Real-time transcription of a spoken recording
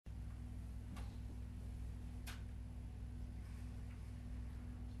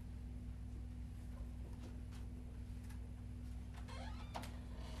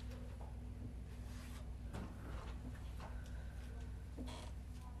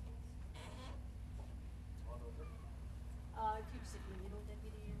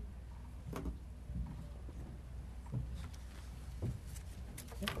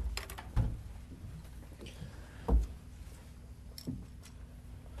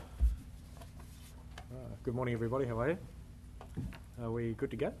Good morning, everybody. How are you? Are we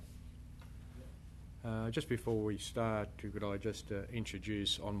good to go? Just before we start, could I just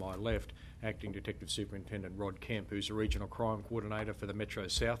introduce on my left Acting Detective Superintendent Rod Kemp, who's a Regional Crime Coordinator for the Metro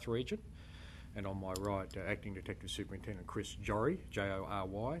South region, and on my right Acting Detective Superintendent Chris Jory,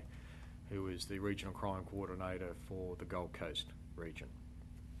 Jory, who is the Regional Crime Coordinator for the Gold Coast region.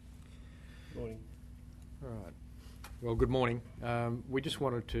 Morning. All right. Well, good morning. We just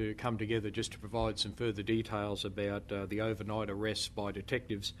wanted to come together just to provide some further details about the overnight arrests by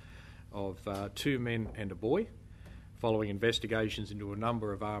detectives of two men and a boy, following investigations into a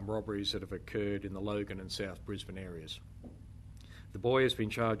number of armed robberies that have occurred in the Logan and South Brisbane areas. The boy has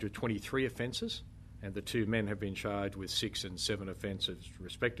been charged with 23 offences, and the two men have been charged with 6 and 7 offences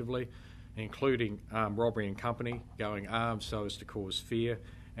respectively, including armed robbery in company, going armed so as to cause fear,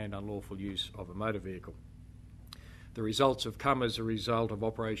 and unlawful use of a motor vehicle. The results have come as a result of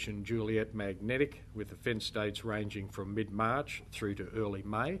Operation Juliet Magnetic, with offence dates ranging from mid-March through to early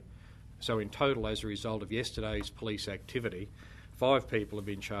May. So in total, as a result of yesterday's police activity, 5 people have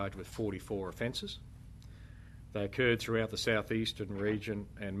been charged with 44 offences. They occurred throughout the southeastern region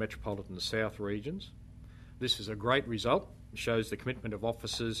and metropolitan south regions. This is a great result. It shows the commitment of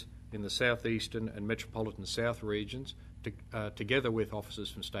officers in the southeastern and metropolitan south regions, together with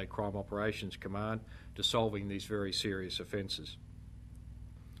officers from State Crime Operations Command, to solving these very serious offences.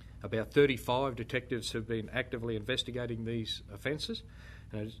 About 35 detectives have been actively investigating these offences,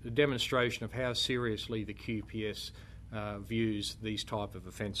 and it's a demonstration of how seriously the QPS views these type of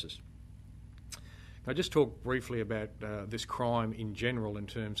offences. I'll just talk briefly about this crime in general in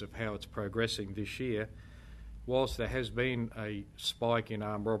terms of how it's progressing this year. Whilst there has been a spike in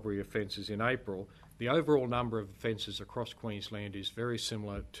armed robbery offences in April, the overall number of offences across Queensland is very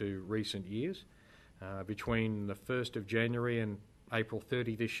similar to recent years. Between the 1st of January and April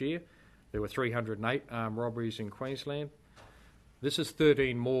 30 this year, there were 308 armed robberies in Queensland. This is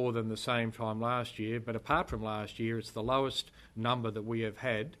 13 more than the same time last year, but apart from last year, it's the lowest number that we have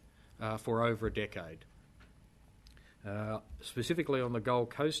had for over a decade. Specifically on the Gold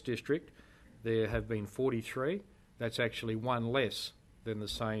Coast district, there have been 43. That's actually one less than the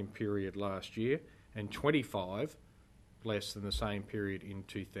same period last year, and 25 less than the same period in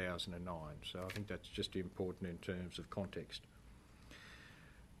 2009. So I think that's just important in terms of context.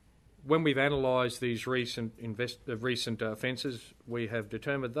 When we've analysed these recent offences, we have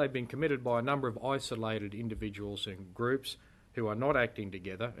determined they've been committed by a number of isolated individuals and groups who are not acting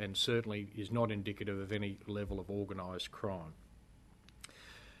together, and certainly is not indicative of any level of organised crime.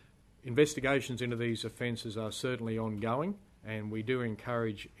 Investigations into these offences are certainly ongoing, and we do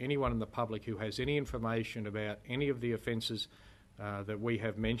encourage anyone in the public who has any information about any of the offences that we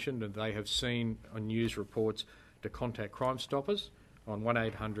have mentioned and they have seen on news reports to contact Crime Stoppers on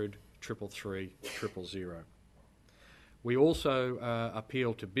 1800 333 000. We also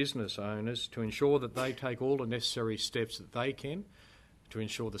appeal to business owners to ensure that they take all the necessary steps that they can to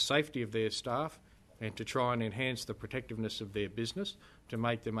ensure the safety of their staff and to try and enhance the protectiveness of their business to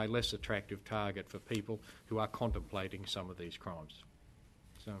make them a less attractive target for people who are contemplating some of these crimes.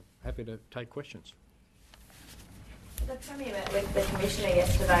 So, happy to take questions. The Premier met with the Commissioner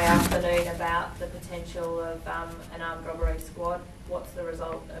yesterday afternoon about the potential of an armed robbery squad. What's the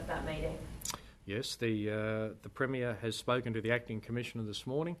result of that meeting? Yes, the Premier has spoken to the Acting Commissioner this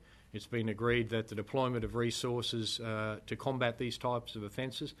morning. It's been agreed that the deployment of resources to combat these types of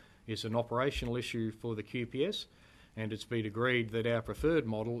offences is an operational issue for the QPS, and it's been agreed that our preferred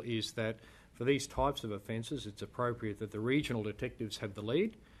model is that for these types of offences it's appropriate that the regional detectives have the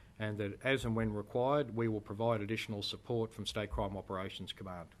lead, and that as and when required we will provide additional support from State Crime Operations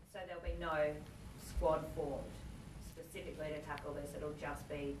Command. So there'll be no squad formed specifically to tackle this, it'll just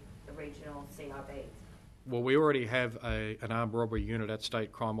be the regional CRBs? Well, we already have an armed robbery unit at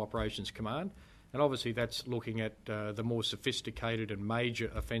State Crime Operations Command, and obviously that's looking at the more sophisticated and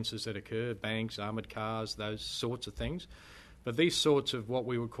major offences that occur, banks, armoured cars, those sorts of things. But these sorts of what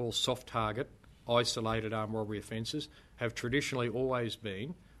we would call soft target, isolated armed robbery offences have traditionally always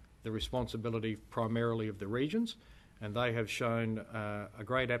been the responsibility primarily of the regions, and they have shown a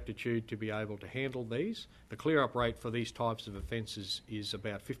great aptitude to be able to handle these. The clear-up rate for these types of offences is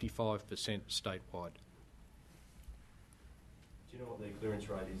about 55% statewide. Do you know what the clearance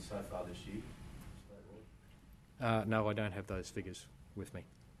rate is so far this year? No, I don't have those figures with me.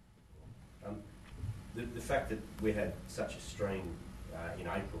 The fact that we had such a stream in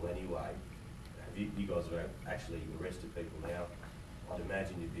April anyway, you guys have actually arrested people now. I'd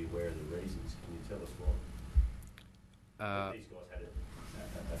imagine you'd be aware of the reasons. Can you tell us why? These guys had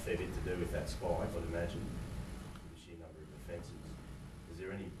a fair bit to do with that spike, I'd imagine, the sheer number of offences. Is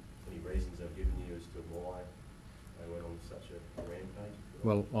there any reasons they've given you as to why they went on such a rampage?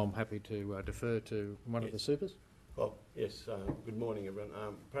 Well, I'm happy to defer to one of the supers. Well, yes, good morning everyone.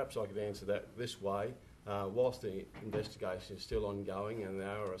 Perhaps I could answer that this way. Whilst the investigation is still ongoing and there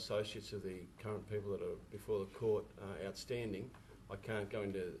are associates of the current people that are before the court outstanding, I can't go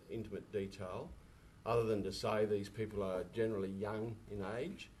into intimate detail other than to say these people are generally young in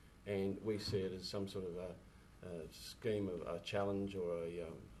age, and we see it as some sort of a scheme of a challenge or a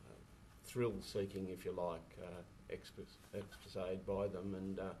thrill-seeking, if you like, expose by them.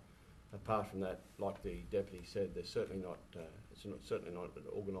 And apart from that, like the deputy said, they're certainly not. Certainly not at an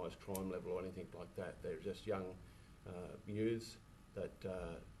organised crime level or anything like that. They're just young youths that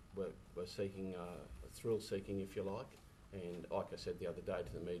were seeking thrill-seeking, if you like. And like I said the other day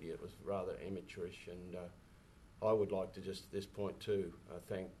to the media, it was rather amateurish. And I would like to just at this point too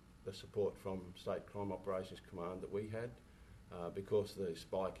thank the support from State Crime Operations Command that we had. Because of the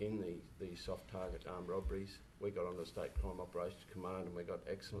spike in the soft target armed robberies, we got on the State Crime Operations Command and we got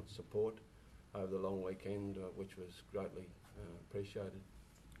excellent support over the long weekend, which was greatly appreciated.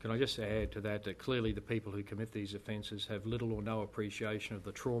 Can I just add to that clearly the people who commit these offences have little or no appreciation of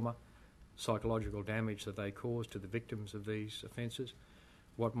the trauma, psychological damage that they cause to the victims of these offences.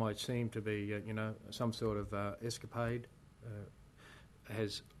 What might seem to be, some sort of escapade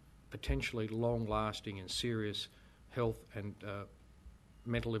has potentially long-lasting and serious health and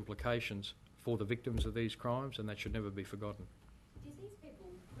mental implications for the victims of these crimes, and that should never be forgotten. Did these people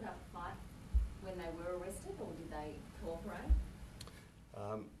put up a fight when they were arrested, or did they cooperate?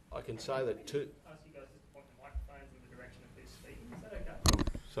 I can say that too. Ask you guys to point the microphones in the direction of who's speaking. Is that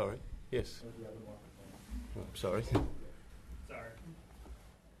okay? Sorry. Yes. Oh, sorry. Sorry.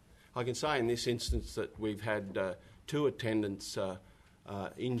 I can say in this instance that we've had 2 attendants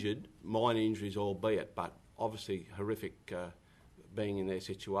injured, minor injuries albeit, but obviously horrific being in their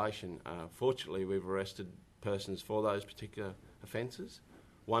situation. Fortunately, we've arrested persons for those particular offences.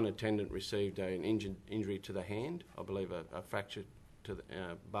 One attendant received an injury to the hand, I believe a fracture to the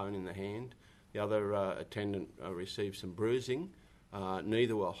bone in the hand. The other attendant received some bruising.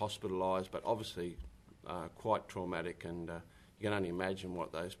 Neither were hospitalised, but obviously quite traumatic, and you can only imagine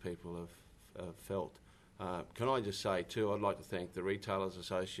what those people have felt. Can I just say too, I'd like to thank the Retailers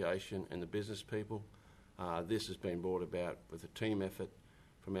Association and the business people. This has been brought about with a team effort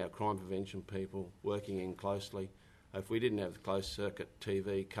from our crime prevention people working in closely. If we didn't have the closed circuit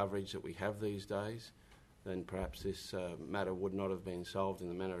TV coverage that we have these days, then perhaps this matter would not have been solved in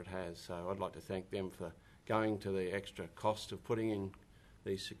the manner it has. So I'd like to thank them for going to the extra cost of putting in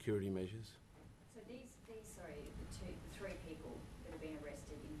these security measures. So the 3 people that have been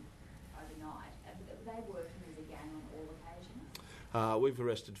arrested overnight, are they working as a gang on all occasions? We've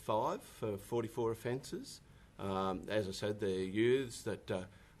arrested 5 for 44 offences. As I said, they're youths that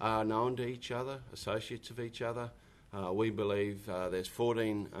are known to each other, associates of each other. We believe there's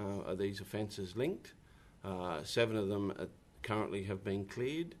 14 of these offences linked. 7 of them currently have been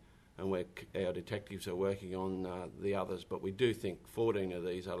cleared, and our detectives are working on the others. But we do think 14 of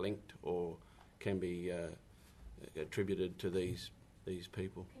these are linked or can be attributed to these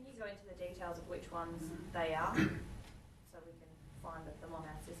people. Can you go into the details of which ones they are, so we can find them on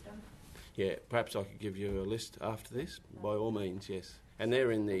our system? Yeah, perhaps I could give you a list after this. By all means, yes. And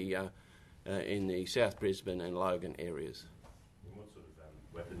they're in the South Brisbane and Logan areas. And what sort of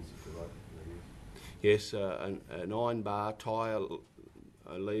weapons, if you like, Yes, an iron bar, tyre,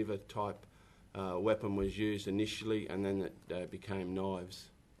 a lever type weapon was used initially, and then it became knives.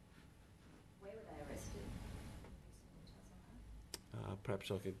 Where were they arrested?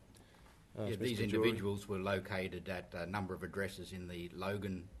 Perhaps I could. These individuals were located at a number of addresses in the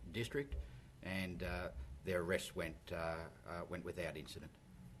Logan district, and their arrests went without incident.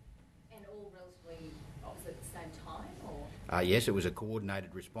 And all relatively opposite at the same time, or? Yes, it was a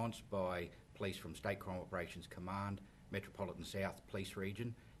coordinated response by police from State Crime Operations Command, Metropolitan South Police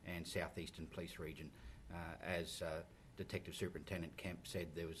Region and South Eastern Police Region. As Detective Superintendent Kemp said,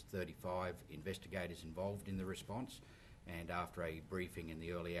 there was 35 investigators involved in the response, and after a briefing in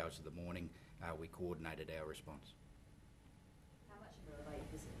the early hours of the morning, we coordinated our response. How much of a relief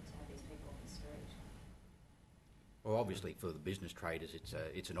is it to have these people on the street? Well, obviously for the business traders,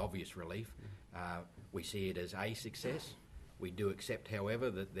 it's an obvious relief. We see it as a success. We do accept,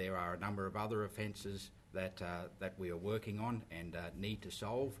 however, that there are a number of other offences that we are working on and need to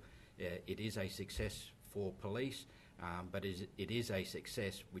solve. It is a success for police, but it is a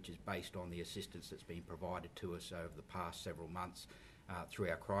success which is based on the assistance that's been provided to us over the past several months through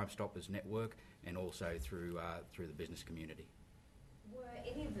our Crime Stoppers network and also through the business community. Were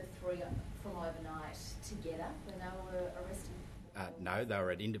any of the 3 from overnight together when they were arrested? No, they were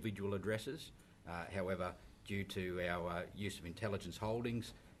at individual addresses. However, due to our use of intelligence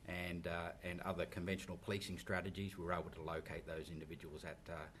holdings and other conventional policing strategies, we were able to locate those individuals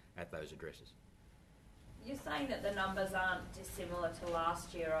at those addresses. You're saying that the numbers aren't dissimilar to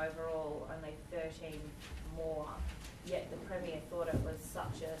last year overall, only 13 more, yet the Premier thought it was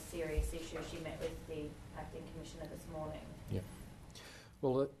such a serious issue. She met with the Acting Commissioner this morning. Yeah.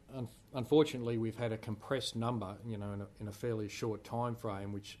 Well, unfortunately, we've had a compressed number, in a fairly short time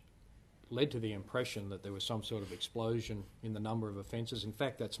frame, which led to the impression that there was some sort of explosion in the number of offences. In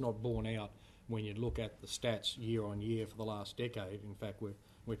fact, that's not borne out when you look at the stats year on year for the last decade. In fact,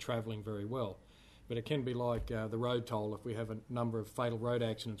 we're travelling very well. But it can be like the road toll. If we have a number of fatal road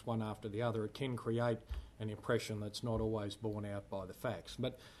accidents one after the other, it can create an impression that's not always borne out by the facts.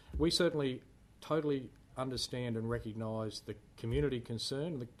 But we certainly totally understand and recognise the community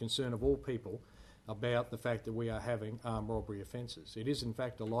concern, the concern of all people about the fact that we are having armed robbery offences. It is in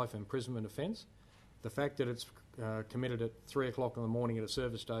fact a life imprisonment offence. The fact that it's committed at 3 o'clock in the morning at a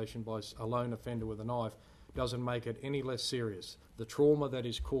service station by a lone offender with a knife doesn't make it any less serious. The trauma that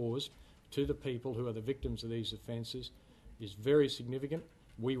is caused to the people who are the victims of these offences is very significant.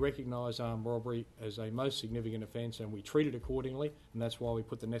 We recognise armed robbery as a most significant offence and we treat it accordingly, and that's why we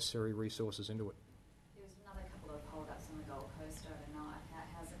put the necessary resources into it. There was another couple of hold-ups on the Gold Coast overnight.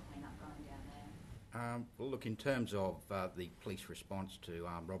 How's the clean-up going down there? Well, look, in terms of the police response to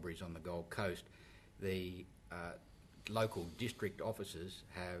armed robberies on the Gold Coast, the local district officers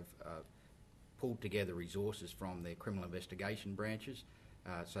have pulled together resources from their criminal investigation branches.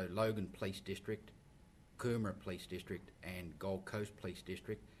 So Logan Police District, Coomera Police District and Gold Coast Police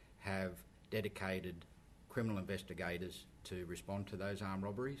District have dedicated criminal investigators to respond to those armed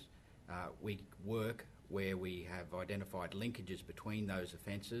robberies. We work where we have identified linkages between those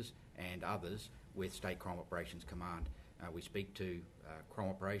offences and others with State Crime Operations Command. We speak to crime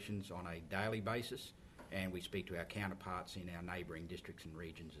operations on a daily basis and we speak to our counterparts in our neighbouring districts and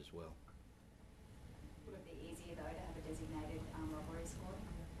regions as well. Would it be easier though to have a designated robbery squad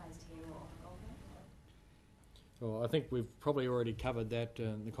based here or Gold Coast? Well, I think we've probably already covered that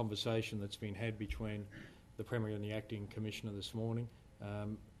in the conversation that's been had between the Premier and the Acting Commissioner this morning.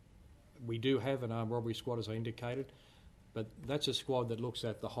 We do have an armed robbery squad, as I indicated, but that's a squad that looks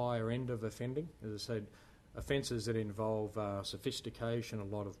at the higher end of offending. As I said, offences that involve sophistication, a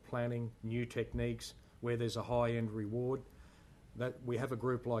lot of planning, new techniques, where there's a high-end reward. That we have a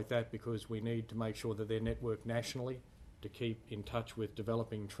group like that because we need to make sure that they're networked nationally to keep in touch with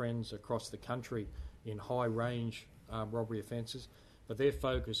developing trends across the country in high-range robbery offences, but their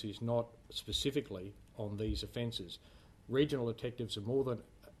focus is not specifically on these offences. Regional detectives are more than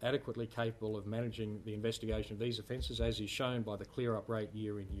adequately capable of managing the investigation of these offences, as is shown by the clear-up rate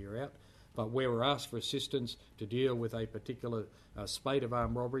year in, year out. But where we're asked for assistance to deal with a particular spate of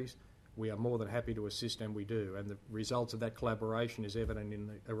armed robberies, we are more than happy to assist, and we do. And the results of that collaboration is evident in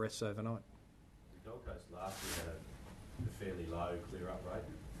the arrests overnight. The Gold Coast last year had a fairly low clear-up rate,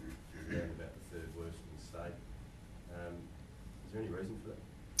 around about the third worst in the state. Is there any reason for that?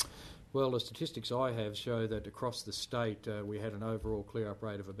 Well, the statistics I have show that across the state we had an overall clear-up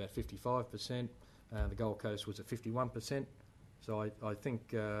rate of about 55%. The Gold Coast was at 51%. So I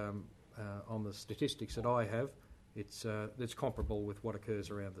think on the statistics that I have, it's comparable with what occurs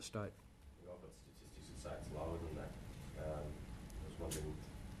around the state. I've got statistics that say it's lower than that. I was wondering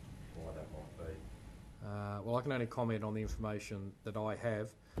why that might be. Well, I can only comment on the information that I have,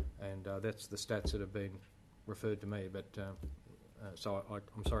 and that's the stats that have been referred to me, but so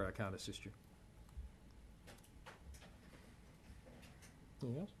I'm sorry I can't assist you.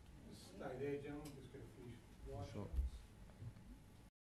 Anything else? Stay there, gentlemen. Just going to finish. Sure.